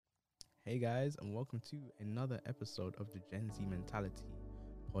Hey guys, and welcome to another episode of the Gen Z Mentality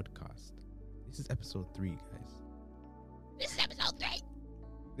podcast. This is episode 3, guys. This is episode 3.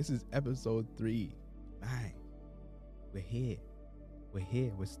 This is episode 3. Man, we're here. We're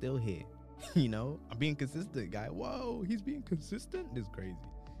here. We're still here. I'm being consistent, guy. Whoa, he's being consistent. This is crazy.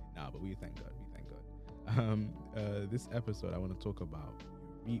 Nah, but we thank God. We thank God. This episode, I want to talk about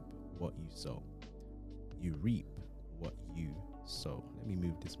you reap what you sow. You reap what you sow. Let me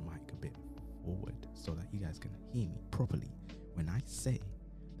move this mic a bit forward so that you guys can hear me properly when I say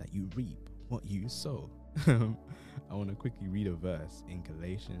that you reap what you sow. I want to quickly read a verse in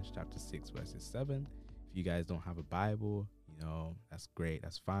Galatians chapter 6 verses 7. If you guys don't have a Bible, that's great,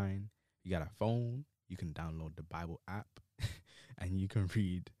 that's fine. You got a phone, you can download the Bible app and you can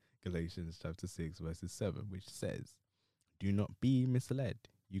read Galatians chapter 6 verses 7, which says, "Do not be misled.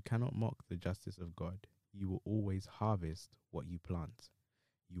 You cannot mock the justice of God. You will always harvest what you plant."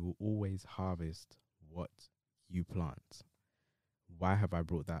 You will always harvest what you plant. Why have I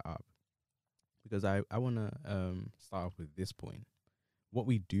brought that up? Because I want to start off with this point. What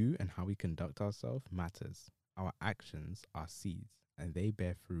we do and how we conduct ourselves matters. Our actions are seeds and they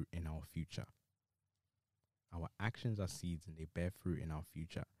bear fruit in our future. Our actions are seeds and they bear fruit in our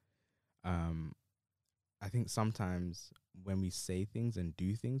future. I think sometimes when we say things and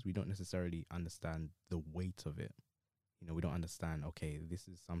do things, we don't necessarily understand the weight of it. We don't understand, okay, this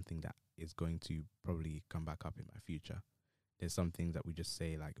is something that is going to probably come back up in my future. There's some things that we just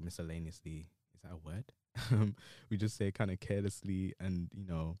say like miscellaneously. Is that a word? We just say kind of carelessly and,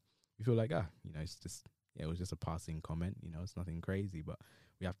 we feel like, it's just, it was just a passing comment. It's nothing crazy. But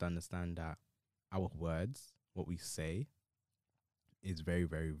we have to understand that our words, what we say, is very,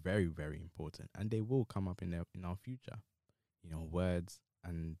 very, very, very important. And they will come up in our future. Words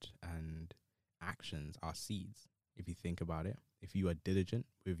and actions are seeds. If you think about it, if you are diligent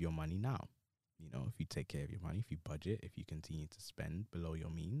with your money now, if you take care of your money, if you budget, if you continue to spend below your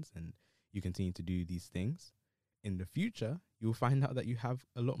means and you continue to do these things, in the future, you'll find out that you have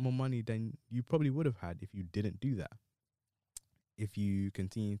a lot more money than you probably would have had if you didn't do that. If you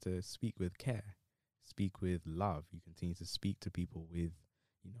continue to speak with care, speak with love, you continue to speak to people with,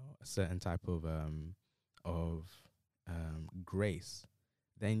 a certain type of grace,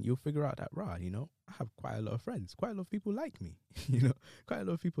 then you'll figure out that, I have quite a lot of friends, quite a lot of people like me, quite a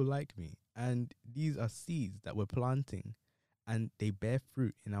lot of people like me. And these are seeds that we're planting and they bear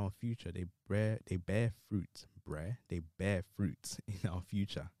fruit in our future. They bear fruit in our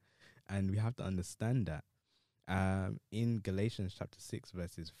future. And we have to understand that. In Galatians chapter 6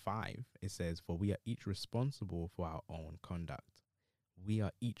 verses 5, it says, "For we are each responsible for our own conduct." We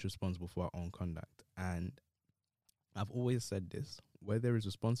are each responsible for our own conduct. And I've always said this, where there is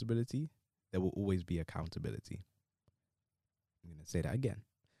responsibility, there will always be accountability. I'm going to say that again.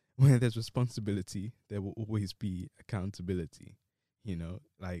 Where there's responsibility, there will always be accountability. If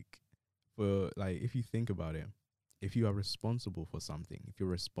you think about it, if you are responsible for something, if you're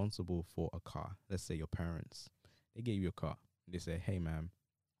responsible for a car, let's say your parents, they gave you a car. They say, "Hey, man,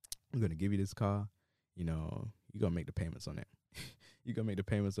 I'm going to give you this car. You got to make the payments on it." You got to make the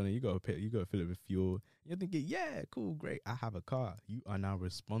payments on it. You got to fill it with fuel. You're thinking, yeah, cool, great. I have a car. You are now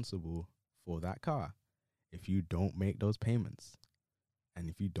responsible for that car. If you don't make those payments and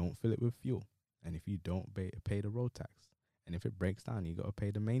if you don't fill it with fuel and if you don't pay the road tax and if it breaks down, you got to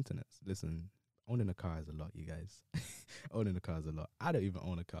pay the maintenance. Listen, owning a car is a lot, you guys. Owning a car is a lot. I don't even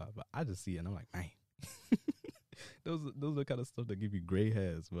own a car, but I just see it and I'm like, man, those are the kind of stuff that give you gray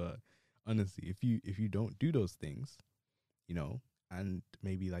hairs. But honestly, if you don't do those things, and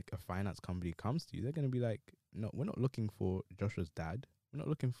maybe like a finance company comes to you, they're going to be like, "No, we're not looking for Joshua's dad. We're not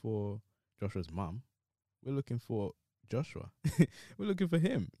looking for Joshua's mom. We're looking for Joshua." We're looking for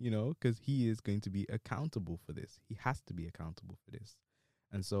him, because he is going to be accountable for this. He has to be accountable for this.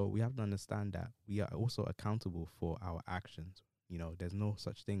 And so we have to understand that we are also accountable for our actions. There's no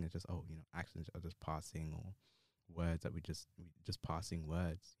such thing as just, actions are just passing or words that we just passing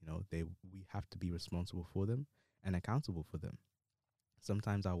words. We have to be responsible for them and accountable for them.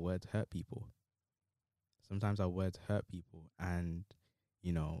 Sometimes our words hurt people. And,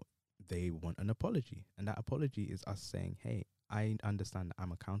 they want an apology. And that apology is us saying, hey, I understand that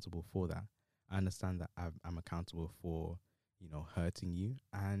I'm accountable for that. I understand that I'm accountable for, hurting you.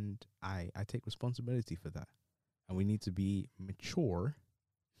 And I take responsibility for that. And we need to be mature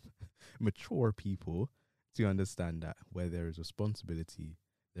people to understand that where there is responsibility,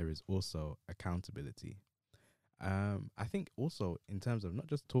 there is also accountability. I think also in terms of not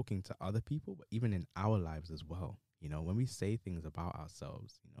just talking to other people, but even in our lives as well. When we say things about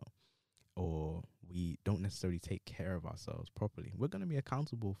ourselves, or we don't necessarily take care of ourselves properly, we're going to be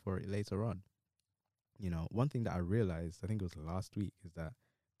accountable for it later on. One thing that I realized, I think it was last week, is that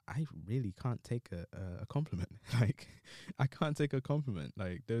I really can't take a compliment. Like, I can't take a compliment.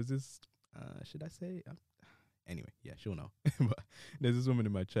 Like, there's this, should I say? Anyway, yeah, she'll know. But there's this woman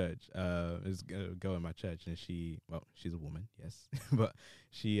in my church, there's a girl in my church, and she's a woman, yes, but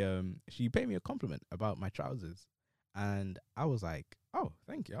she paid me a compliment about my trousers, and I was like, oh,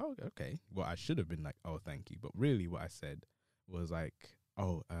 thank you. Oh, okay. Well, I should have been like, oh, thank you, but really, what I said was like,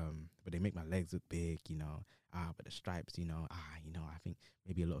 oh, but they make my legs look big, but the stripes, I think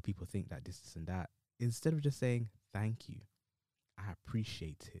maybe a lot of people think that this and that. Instead of just saying thank you, I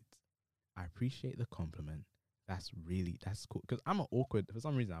appreciate it. I appreciate the compliment. That's cool. Because I'm an awkward, for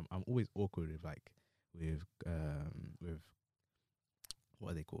some reason. I'm always awkward with with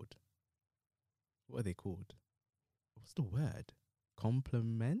what are they called? What are they called? What's the word?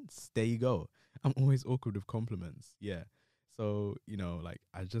 Compliments. There you go. I'm always awkward with compliments. Yeah. So like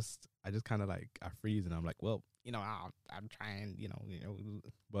I just kind of like I freeze and I'm like, well, I'm trying,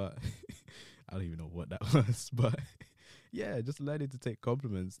 but I don't even know what that was, but yeah, just learning to take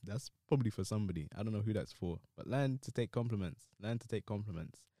compliments. That's probably for somebody. I don't know who that's for, but learn to take compliments. Learn to take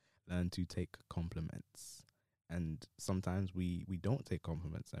compliments. Learn to take compliments. And sometimes we don't take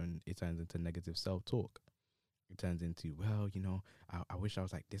compliments, and it turns into negative self talk. It turns into, well, I wish I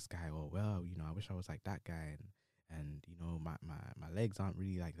was like this guy, or well, I wish I was like that guy, and my legs aren't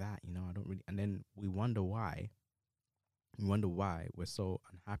really like that, I don't really, and then we wonder why we're so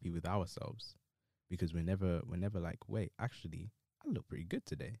unhappy with ourselves, because we're never like, wait, actually, I look pretty good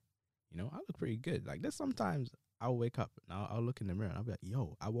today. I look pretty good. Like, there's sometimes I'll wake up and I'll look in the mirror and I'll be like,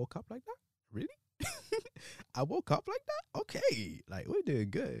 yo, I woke up like that? Really? I woke up like that? Okay. Like, we're doing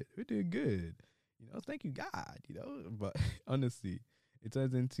good. We're doing good. Thank you, God, But honestly, it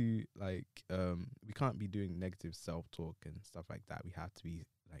turns into like, we can't be doing negative self-talk and stuff like that. We have to be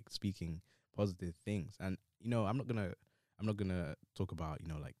like speaking positive things. And, I'm not gonna talk about,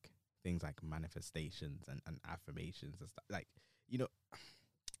 like things like manifestations and affirmations and stuff. Like,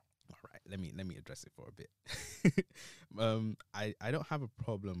 all right, let me address it for a bit. I don't have a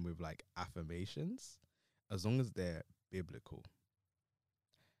problem with like affirmations, as long as they're biblical.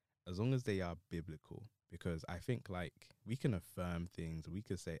 As long as they are biblical, because I think like we can affirm things. We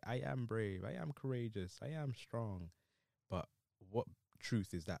could say, I am brave, I am courageous, I am strong. But what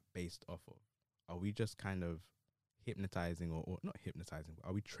truth is that based off of? Are we just kind of hypnotizing, or not hypnotizing, but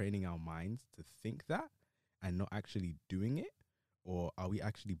are we training our minds to think that and not actually doing it? Or are we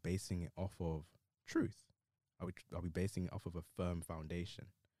actually basing it off of truth? Are we basing it off of a firm foundation?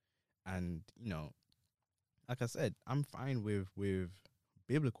 And like I said, I'm fine with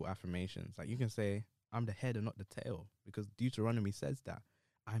biblical affirmations. Like, you can say, I'm the head and not the tail, because Deuteronomy says that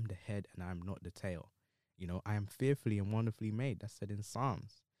I'm the head and I'm not the tail. I am fearfully and wonderfully made. That's said in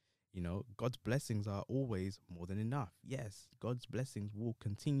Psalms. God's blessings are always more than enough. Yes, God's blessings will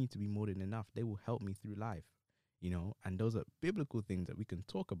continue to be more than enough. They will help me through life. And those are biblical things that we can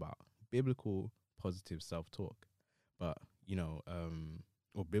talk about, biblical positive self-talk, but,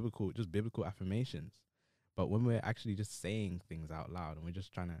 or biblical affirmations. But when we're actually just saying things out loud and we're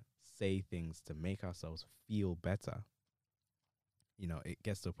just trying to say things to make ourselves feel better, it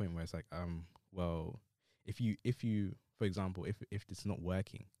gets to a point where it's like, well, if you, for example, if it's not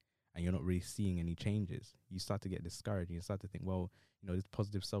working and you're not really seeing any changes, you start to get discouraged and you start to think, well, this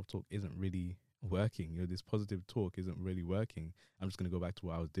positive self-talk isn't really working. This positive talk isn't really working. I'm just going to go back to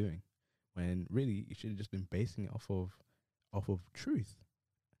what I was doing. When really you should have just been basing it off of truth.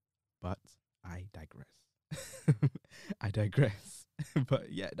 But I digress. I digress.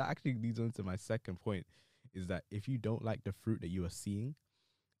 But yeah, that actually leads on to my second point, is that if you don't like the fruit that you are seeing,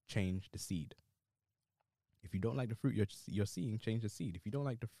 change the seed. If you don't like the fruit you're seeing, change the seed. If you don't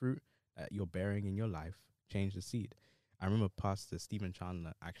like the fruit that you're bearing in your life, change the seed. I remember Pastor Stephen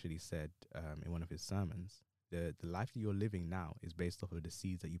Chandler actually said in one of his sermons, the life that you're living now is based off of the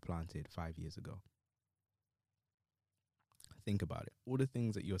seeds that you planted 5 years ago. Think about it. All the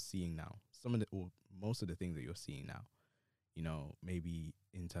things that you're seeing now, most of the things that you're seeing now, maybe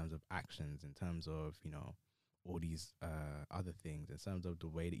in terms of actions, in terms of, all these other things, in terms of the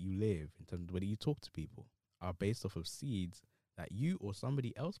way that you live, in terms of the way that you talk to people, are based off of seeds that you or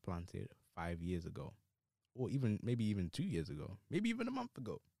somebody else planted 5 years ago, or maybe even 2 years ago, maybe even a month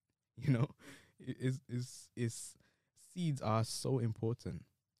ago. It's seeds are so important,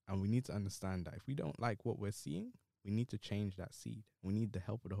 and we need to understand that if we don't like what we're seeing, we need to change that seed. We need the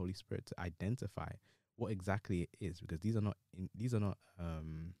help of the Holy Spirit to identify what exactly it is, because these are not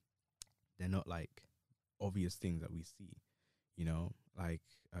they're not like obvious things that we see, like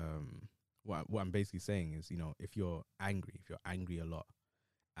what I'm basically saying is, if you're angry, if you're angry a lot,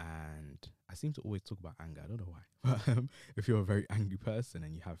 and I seem to always talk about anger. I don't know why. But if you're a very angry person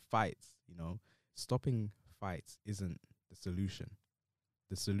and you have fights, stopping fights isn't the solution.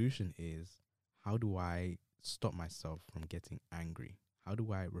 The solution is, how do I stop myself from getting angry? How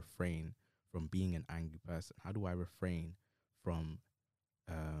do I refrain from being an angry person? How do I refrain from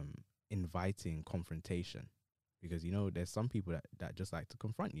inviting confrontation? Because there's some people that just like to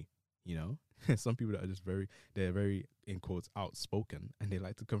confront you. Some people that are just they're very, in quotes, outspoken, and they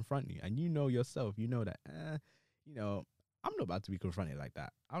like to confront you. And yourself, that I'm not about to be confronted like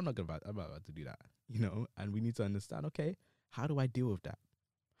that. I'm not about to do that. And we need to understand, okay, how do I deal with that?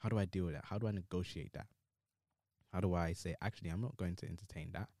 How do I deal with that? How do I negotiate that? How do I say, actually, I'm not going to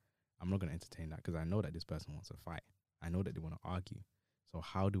entertain that. I'm not going to entertain that because I know that this person wants to fight. I know that they want to argue. So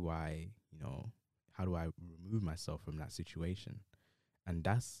how do I remove myself from that situation? And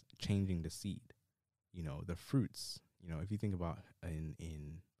that's changing the seed. The fruits. If you think about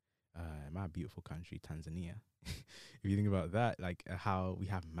in my beautiful country, Tanzania, if you think about that, like how we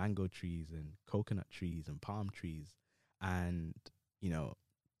have mango trees and coconut trees and palm trees, and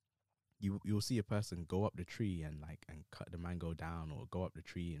you'll see a person go up the tree and cut the mango down, or go up the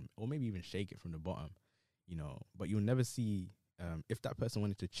tree or maybe even shake it from the bottom, but you'll never see, if that person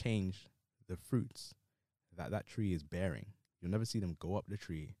wanted to change the fruits that tree is bearing, you'll never see them go up the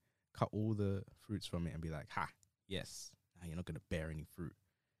tree, cut all the fruits from it and be like, ha, yes, now you're not going to bear any fruit,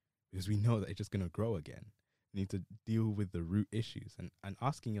 because we know that it's just going to grow again. You need to deal with the root issues, and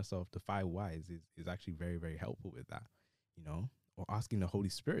asking yourself the 5 whys is actually very, very helpful with that, or asking the Holy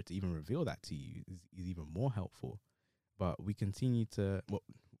Spirit to even reveal that to you is even more helpful. But we continue to, well,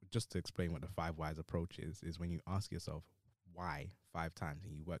 just to explain what the 5 whys approach is when you ask yourself why 5 times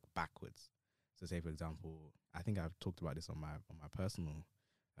and you work backwards. So say, for example, I think I've talked about this on my personal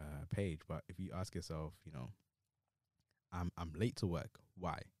page, but if you ask yourself, I'm late to work.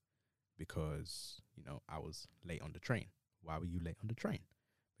 Why? Because, I was late on the train. Why were you late on the train?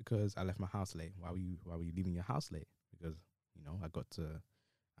 Because I left my house late. Why were you leaving your house late? Because,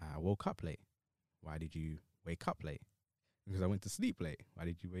 I woke up late. Why did you wake up late? Because I went to sleep late. Why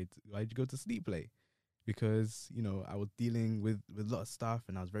did you go to sleep late? Because, I was dealing with a lot of stuff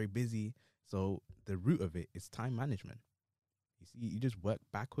and I was very busy. So the root of it is time management. You see, you just work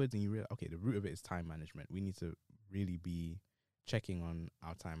backwards and you realize, okay, the root of it is time management. We need to really be checking on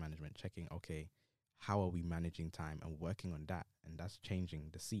our time management, checking, okay, how are we managing time, and working on that. And that's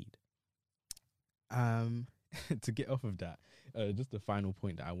changing the seed. To get off of that, just the final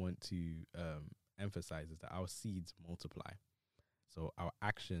point that I want to emphasize is that our seeds multiply. So our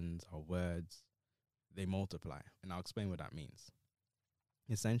actions, our words, they multiply. And I'll explain what that means.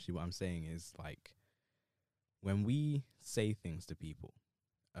 Essentially, what I'm saying is, like, when we say things to people,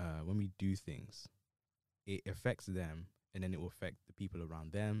 when we do things, it affects them, and then it will affect the people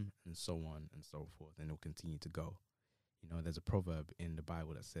around them, and so on and so forth, and it will continue to go. There's a proverb in the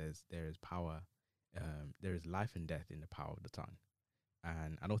Bible that says there is power, there is life and death in the power of the tongue.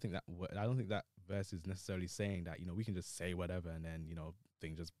 And I don't think that verse is necessarily saying that we can just say whatever and then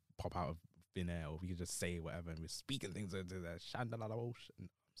things just pop out of thin air, or we can just say whatever and we're speaking things into the shandalala. I'm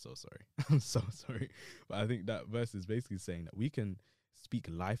so sorry. I'm so sorry. But I think that verse is basically saying that we can speak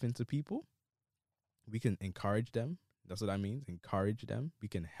life into people. We can encourage them. That's what that means. Encourage them. We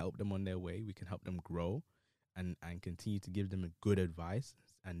can help them on their way. We can help them grow, and continue to give them a good advice.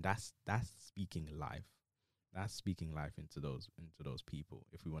 And that's speaking life. That's speaking life into those people,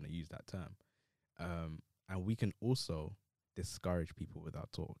 if we want to use that term. And we can also discourage people with our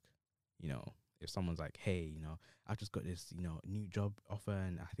talk. If someone's like, hey, I've just got this, new job offer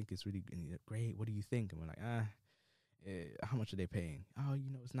and I think it's really great. What do you think? And we're like, how much are they paying? Oh,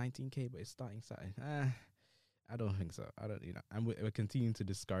 it's 19K, but it's starting something. I don't think so. I don't, and we're continuing to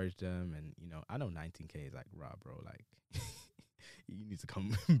discourage them. And, I know 19K is like, rah, bro, like, you need to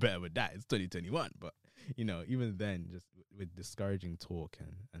come better with that. It's 2021. But, even then, just with discouraging talk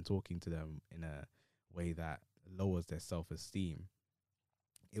and talking to them in a way that lowers their self-esteem,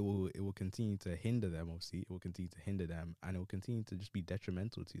 it will continue to hinder them. Obviously, it will continue to hinder them, and it will continue to just be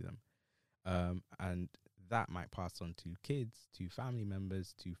detrimental to them. And that might pass on to kids, to family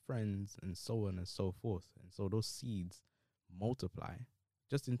members, to friends, and so on and so forth. And so those seeds multiply,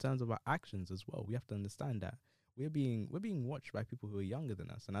 just in terms of our actions as well. We have to understand that we're being watched by people who are younger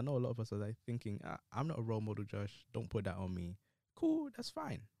than us. And I know a lot of us are like thinking, I'm not a role model, Josh. Don't put that on me. Cool, that's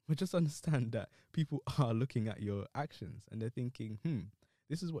fine. But just understand that people are looking at your actions and they're thinking,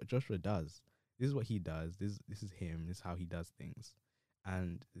 this is what Joshua does. This is what he does. This is him. This is how he does things.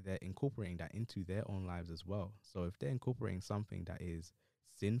 And they're incorporating that into their own lives as well. So if they're incorporating something that is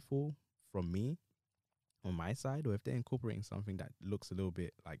sinful, from me on my side, or if they're incorporating something that looks a little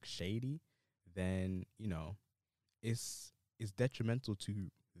bit like shady, then it's detrimental to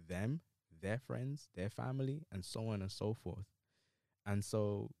them, their friends, their family, and so on and so forth. And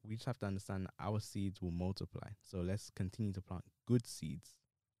so we just have to understand that our seeds will multiply. So let's continue to plant good seeds,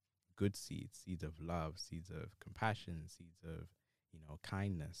 seeds of love, seeds of compassion, seeds of,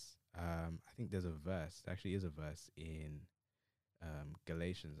 kindness. I think there's a verse, there actually is a verse in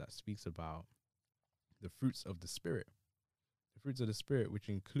Galatians that speaks about the fruits of the Spirit. The fruits of the Spirit, which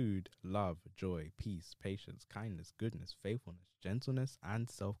include love, joy, peace, patience, kindness, goodness, faithfulness, gentleness, and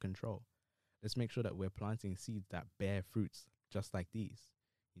self control. Let's make sure that we're planting seeds that bear fruits just like these.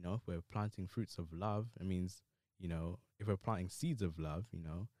 If we're planting fruits of love, it means, if we're planting seeds of love,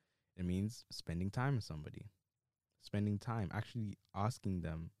 it means spending time with somebody, spending time actually asking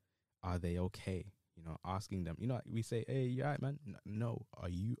them, are they okay? Asking them, like we say, hey, you all right, man? No, are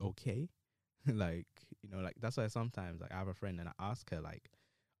you okay? Like, like that's why sometimes like I have a friend and I ask her like,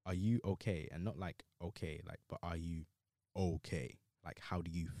 are you okay? And not like okay, like, but are you okay? Like, how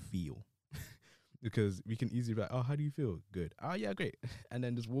do you feel? Because we can easily be like, oh, how do you feel? Good. Oh yeah, great. And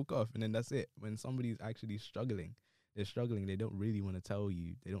then just walk off, and then that's it. When somebody's actually struggling, they're struggling, they don't really want to tell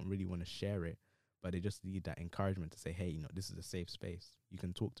you, they don't really want to share it, but they just need that encouragement to say, hey, this is a safe space. You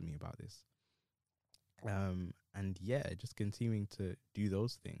can talk to me about this. And yeah, just continuing to do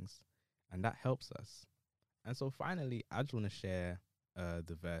those things, and that helps us. And so finally, I just want to share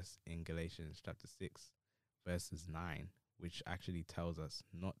the verse in Galatians chapter 6, verses 9, which actually tells us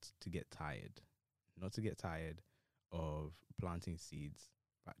not to get tired of planting seeds,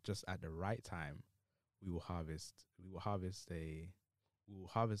 but just at the right time, we will harvest. We will harvest.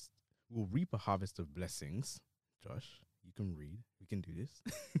 We will reap a harvest of blessings. Josh, you can read. We can do this.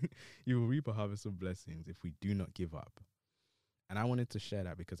 You will reap a harvest of blessings if we do not give up. And I wanted to share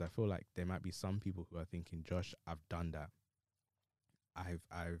that because I feel like there might be some people who are thinking, Josh, I've done that. I've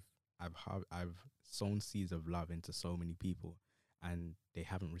sown seeds of love into so many people, and they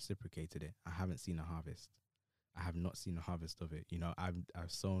haven't reciprocated it. I haven't seen a harvest. I have not seen a harvest of it. I've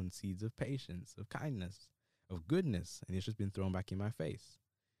sown seeds of patience, of kindness, of goodness, and it's just been thrown back in my face.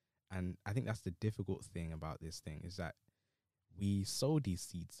 And I think that's the difficult thing about this thing, is that we sow these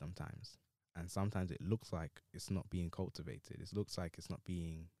seeds sometimes, and sometimes it looks like it's not being cultivated. It looks like it's not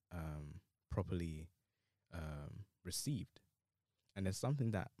being properly received. And there's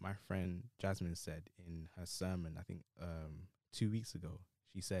something that my friend Jasmine said in her sermon, I think 2 weeks ago.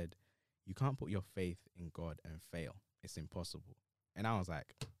 She said, you can't put your faith in God and fail. It's impossible. And I was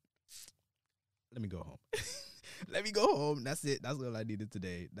like, let me go home. Let me go home. That's it. That's all I needed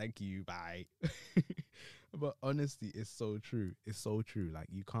today. Thank you. Bye. But honestly, it's so true. It's so true. Like,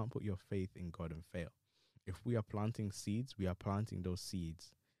 you can't put your faith in God and fail. If we are planting seeds, we are planting those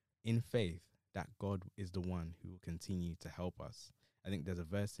seeds in faith that God is the one who will continue to help us. I think there's a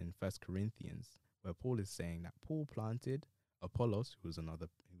verse in 1 Corinthians where Paul is saying that Paul planted, Apollos, who was another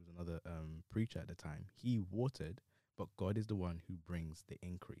preacher at the time, he watered, but God is the one who brings the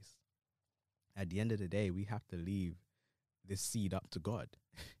increase. At the end of the day, we have to leave this seed up to God.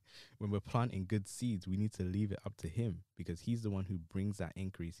 When we're planting good seeds, we need to leave it up to him, because he's the one who brings that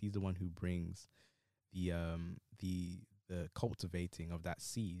increase. He's the one who brings the cultivating of that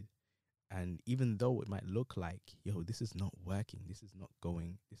seed. And even though it might look like, this is not working, this is not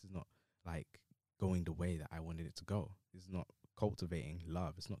like going the way that I wanted it to go, this is not cultivating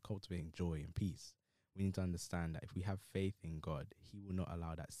love, it's not cultivating joy and peace, we need to understand that if we have faith in God, he will not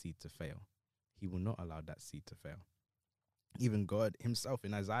allow that seed to fail. He will not allow that seed to fail. Even God himself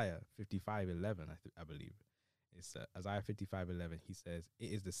in Isaiah 55:11, I believe, it's Isaiah 55:11, he says,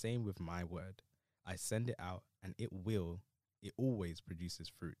 it is the same with my word. I send it out, and it always produces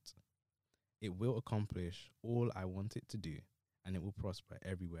fruit. It will accomplish all I want it to do, and it will prosper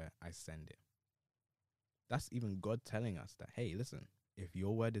everywhere I send it. That's even God telling us that, hey, listen, if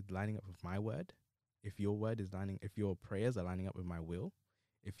your word is lining up with my word, if your prayers are lining up with my will,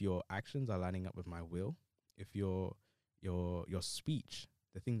 if your actions are lining up with my will, if your speech,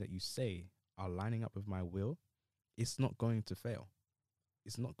 the thing that you say, are lining up with my will, it's not going to fail.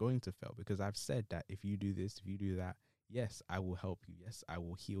 It's not going to fail, because I've said that if you do this, if you do that, yes, I will help you. Yes, I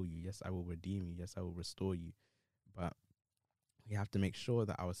will heal you. Yes, I will redeem you. Yes, I will restore you. But we have to make sure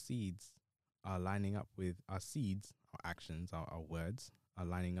that our seeds are lining up with our actions, our words are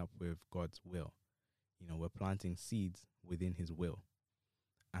lining up with God's will. We're planting seeds within his will.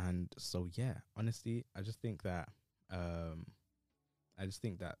 And so, yeah, honestly, I just think that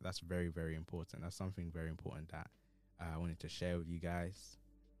that's very, very important. That's something very important that I wanted to share with you guys.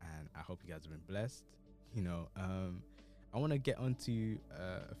 And I hope you guys have been blessed. I want to get onto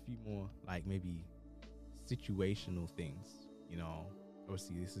a few more like maybe situational things. You know,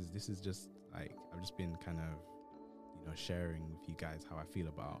 obviously this is just like I've just been kind of sharing with you guys how I feel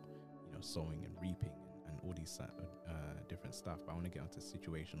about sowing and reaping and all these different stuff. But I want to get onto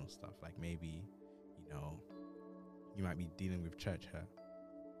situational stuff, like maybe you might be dealing with church hurt.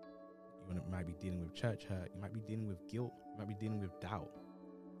 Might be dealing with church hurt. You might be dealing with guilt. You might be dealing with doubt.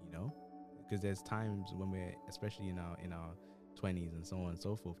 Because there's times when we're, especially in our 20s and so on and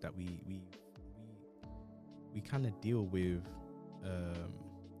so forth, that we kind of deal with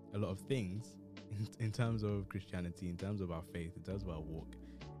a lot of things in terms of Christianity, in terms of our faith, in terms of our walk,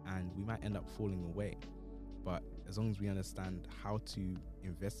 and we might end up falling away. But as long as we understand how to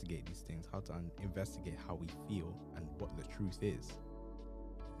investigate these things, how to investigate how we feel and what the truth is,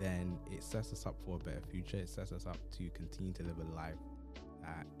 then it sets us up for a better future. It sets us up to continue to live a life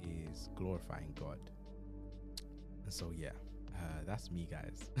that is glorifying God. And so that's me,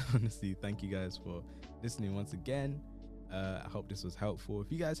 guys. Honestly, thank you guys for listening once again. I hope this was helpful.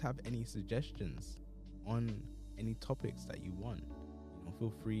 If you guys have any suggestions on any topics that you want,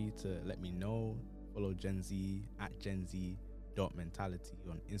 feel free to let me know. Follow Gen Z at genz.mentality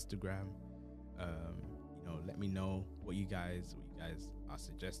on Instagram. Let me know what you guys are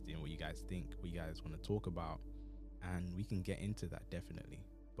suggesting, what you guys think, what you guys want to talk about, and we can get into that definitely.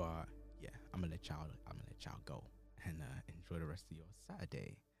 But yeah, I'm gonna let y'all go and enjoy the rest of your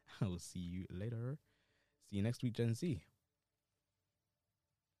Saturday. I will see you later. See you next week, Gen Z.